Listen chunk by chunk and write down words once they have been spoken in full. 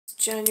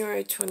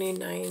January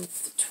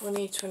 29th,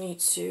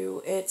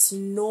 2022. It's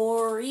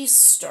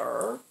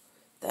nor'easter.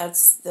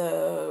 That's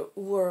the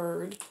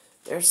word.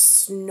 There's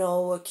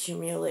snow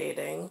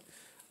accumulating.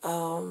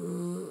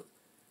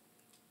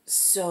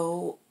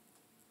 So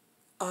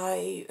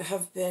I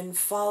have been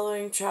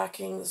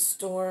tracking the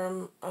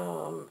storm,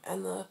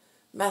 and the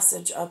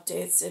message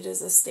updates. It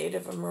is a state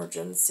of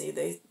emergency.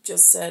 They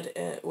just said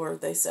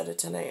they said at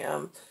 10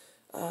 a.m.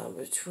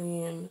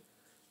 Between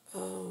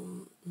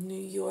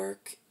New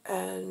York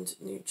and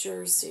New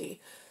Jersey.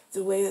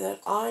 The way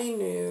that I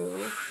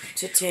knew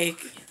to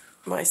take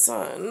my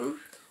son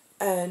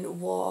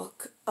and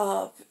walk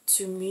up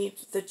to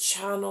meet the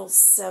Channel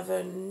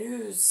 7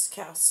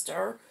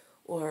 newscaster,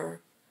 or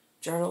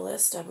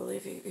journalist, I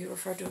believe he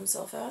referred to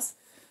himself as,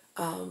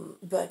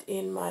 but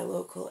in my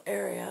local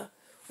area,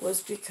 was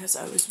because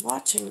I was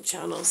watching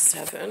Channel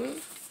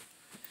 7,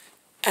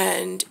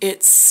 and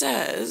it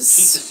says...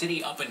 Keep the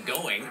city up and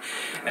going.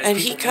 And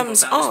he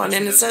comes on,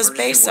 and it says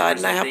Bayside,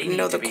 and I happen to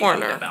know the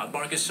corner.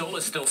 Marcus Sola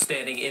is still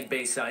standing in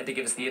Bayside to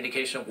give us the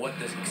indication of what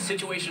the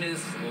situation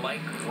is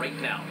like right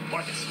now.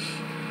 Marcus.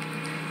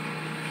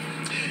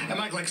 And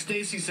Mike, like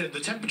Stacy said,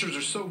 the temperatures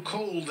are so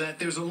cold that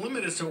there's a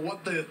limit as to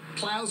what the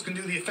plows can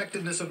do, the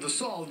effectiveness of the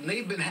salt. And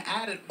they've been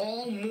at it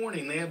all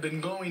morning. They have been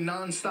going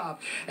nonstop,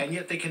 and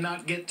yet they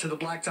cannot get to the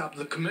blacktop.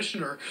 The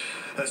commissioner,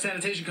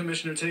 sanitation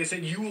commissioner today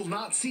said, you will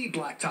not see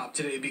blacktop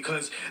today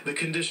because the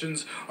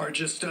conditions are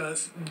just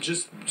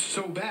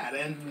so bad.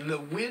 And the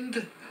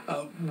wind...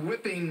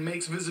 whipping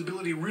makes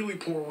visibility really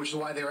poor, which is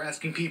why they were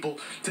asking people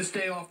to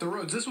stay off the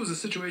roads. This was a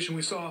situation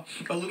we saw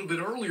a little bit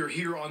earlier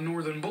here on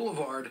Northern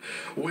Boulevard,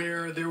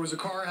 where there was a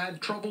car had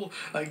trouble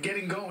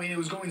getting going. It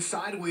was going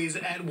sideways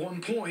at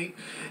one point,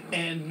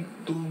 and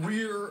the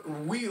rear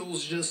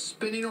wheels just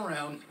spinning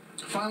around.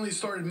 Finally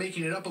started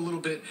making it up a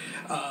little bit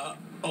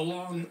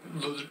along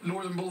the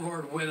Northern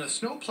Boulevard when a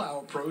snowplow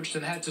approached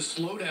and had to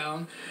slow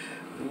down,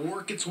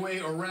 work its way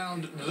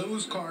around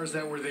those cars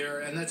that were there,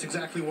 and that's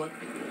exactly what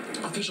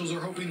officials are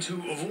hoping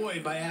to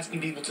avoid by asking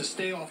people to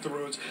stay off the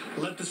roads,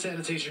 let the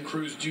sanitation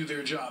crews do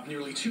their job.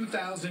 Nearly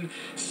 2,000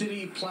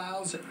 city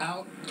plows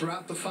out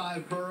throughout the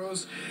 5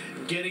 boroughs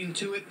getting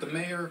to it. The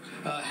mayor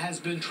has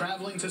been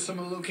traveling to some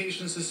of the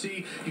locations to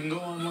see. You can go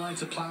online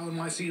to Plow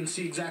NYC and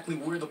see exactly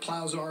where the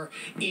plows are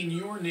in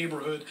your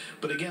neighborhood.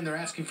 But again, they're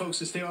asking folks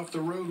to stay off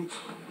the road.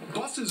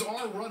 Buses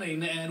are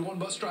running, and one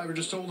bus driver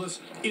just told us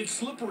it's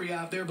slippery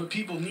out there, but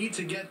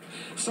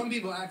some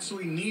people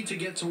actually need to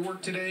get to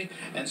work today,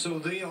 and so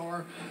they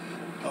are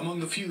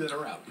among the few that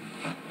are out.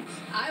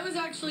 I was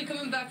actually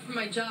coming back from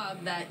my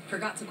job that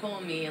forgot to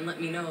call me and let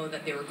me know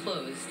that they were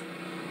closed.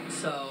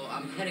 So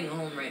I'm heading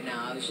home right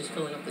now. I was just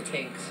filling up the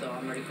tank, so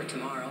I'm ready for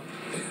tomorrow.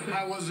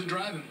 How was it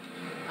driving?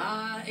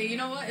 You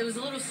know what? It was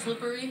a little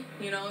slippery,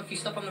 if you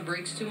step on the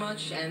brakes too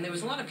much, and there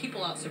was a lot of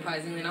people out,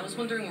 surprisingly, and I was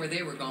wondering where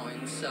they were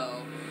going,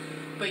 so...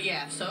 But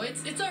yeah, so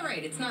it's all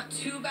right. It's not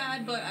too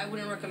bad, but I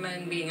wouldn't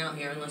recommend being out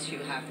here unless you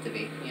have to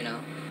be,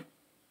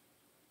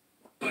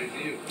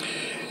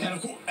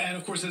 And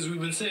of course, as we've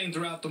been saying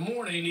throughout the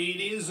morning, it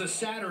is a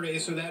Saturday,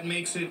 so that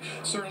makes it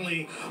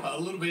certainly a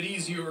little bit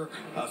easier.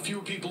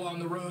 Fewer people on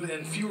the road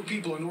and fewer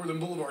people on Northern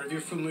Boulevard. If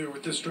you're familiar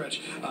with this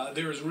stretch,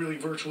 there is really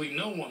virtually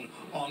no one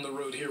on the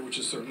road here, which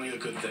is certainly a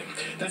good thing.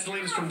 That's the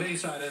latest from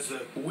Bayside as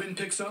the wind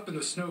picks up and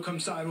the snow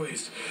comes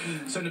sideways.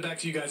 Send it back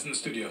to you guys in the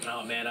studio.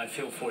 Oh, man, I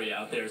feel for you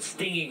out there.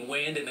 Stinging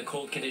wind and the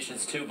cold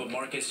conditions, too. But,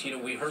 Marcus,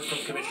 we heard from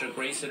Commissioner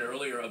Grayson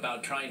earlier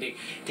about trying to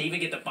even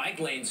get the bike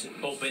lanes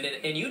open.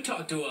 And you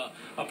talked to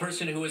a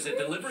person who was a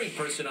delivery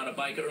person on a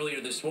bike earlier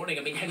this morning.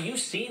 I mean, have you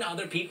seen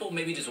other people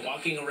maybe just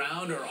walking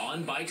around or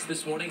on bikes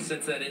this morning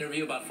since that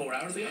interview about 4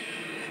 hours ago?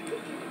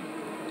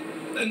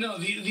 No,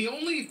 the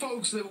only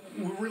folks that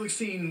we're really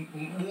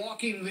seeing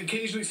walking,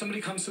 occasionally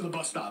somebody comes to the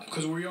bus stop,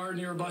 because we are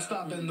near a bus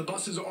stop and the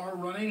buses are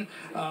running,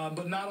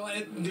 but not all.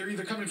 They're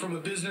either coming from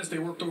a business, they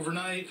worked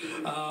overnight,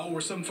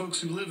 or some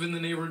folks who live in the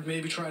neighborhood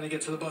maybe trying to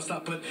get to the bus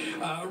stop. But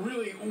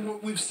really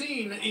what we've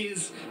seen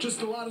is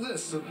just a lot of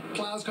this. The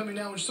plows coming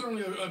down, which is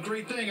certainly a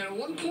great thing. And at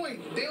one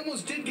point, they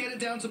almost did get it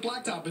down to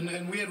blacktop,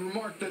 and we had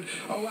remarked that,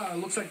 oh wow, it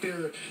looks like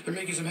they're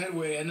making some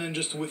headway, and then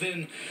just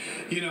within,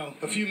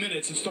 a few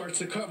minutes, it starts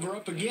to cover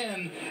up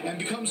again and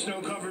become snow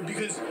covered,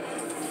 because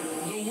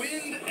the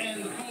wind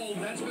and the cold,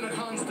 that's been a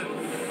constant.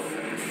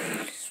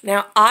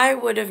 Now, I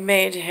would have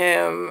made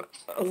him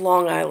a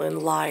Long Island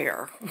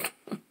liar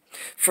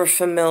for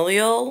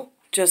familial,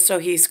 just so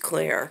he's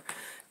clear,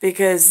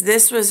 because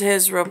this was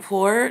his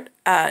report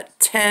at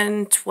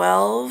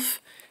 10:12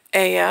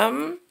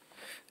 a.m.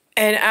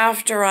 And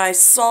after I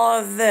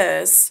saw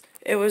this,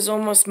 it was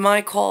almost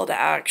my call to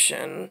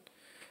action.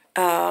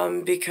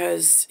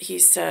 Because he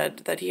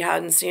said that he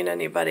hadn't seen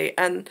anybody,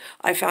 and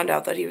I found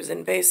out that he was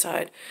in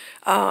Bayside.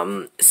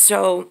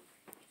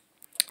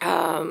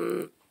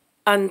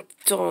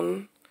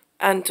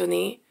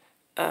 Anthony,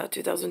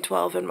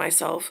 2012, and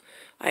myself,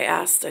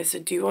 I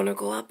said, do you want to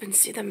go up and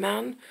see the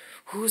man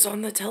who's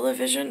on the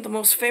television? The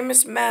most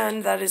famous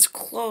man that is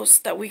close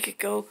that we could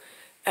go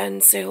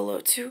and say hello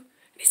to?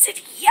 He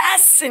said,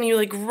 yes! And he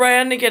like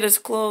ran to get his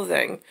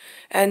clothing.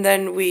 And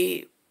then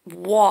we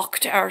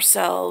walked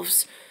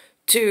ourselves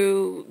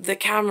to the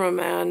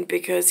cameraman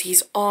because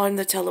he's on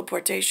the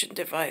teleportation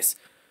device.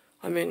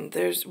 I mean,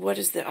 what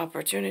is the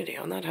opportunity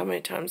on that? How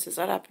many times has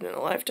that happened in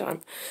a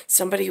lifetime?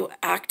 Somebody who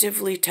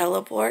actively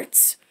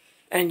teleports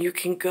and you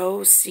can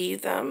go see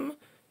them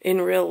in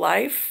real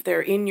life.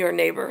 They're in your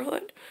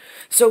neighborhood.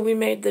 So we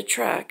made the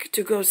trek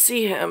to go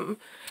see him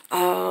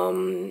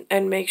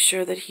and make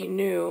sure that he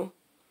knew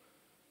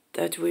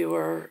that we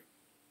were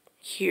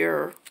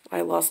here.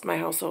 I lost my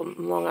house on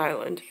Long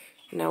Island.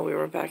 Now we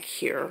were back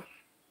here.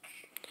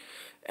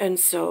 And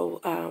so,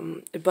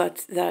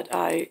 but that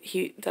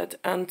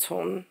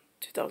Anton,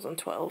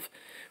 2012,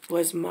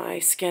 was my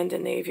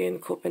Scandinavian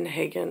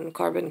Copenhagen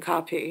carbon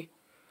copy.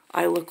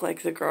 I look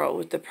like the girl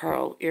with the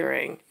pearl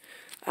earring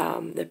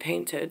that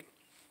painted.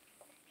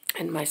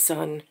 And my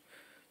son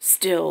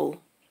still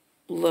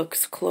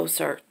looks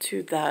closer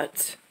to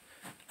that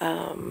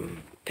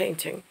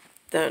painting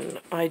than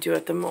I do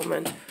at the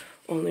moment,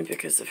 only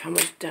because of how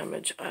much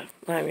damage. I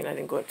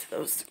didn't go into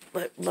those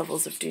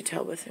levels of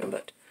detail with him,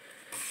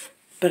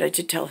 but I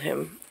did tell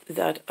him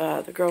that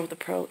the girl with the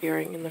pearl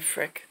earring in the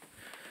frick.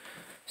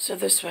 So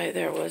this way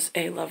there was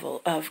a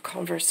level of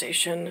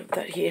conversation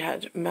that he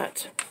had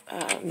met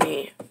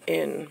me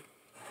in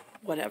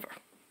whatever.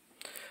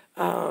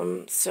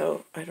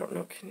 So I don't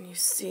know, can you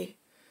see?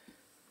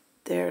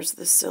 There's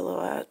the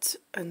silhouette,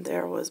 and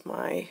there was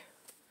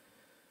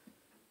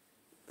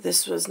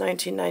this was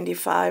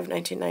 1995,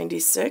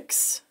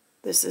 1996.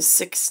 This is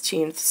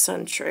 16th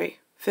century,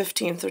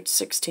 15th or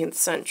 16th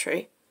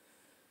century.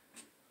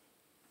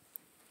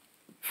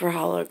 For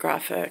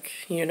holographic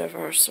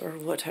universe or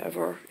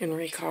whatever, in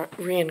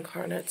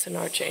reincarnates and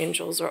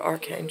archangels or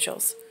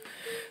archangels.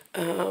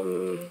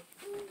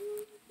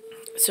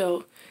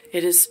 So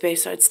it is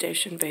Bayside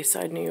Station,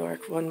 Bayside, New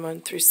York,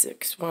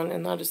 11361,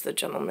 and that is the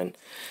gentleman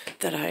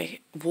that I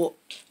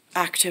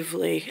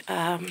actively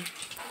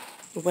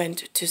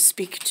went to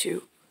speak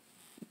to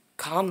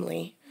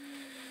calmly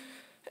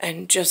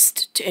and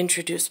just to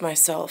introduce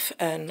myself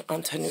and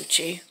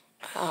Antonucci,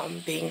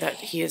 being that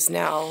he is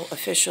now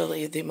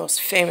officially the most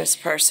famous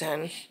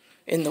person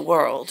in the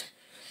world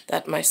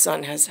that my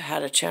son has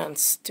had a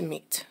chance to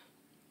meet.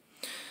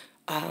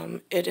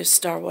 It is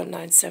star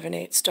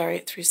 1978, star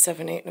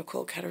 8378,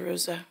 Nicole,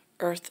 Cattaruzza,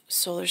 Earth,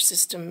 Solar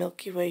System,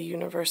 Milky Way,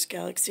 Universe,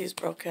 Galaxy is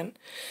broken,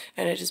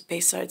 and it is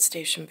Bayside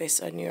Station,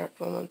 Bayside, New York,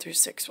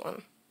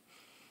 11361.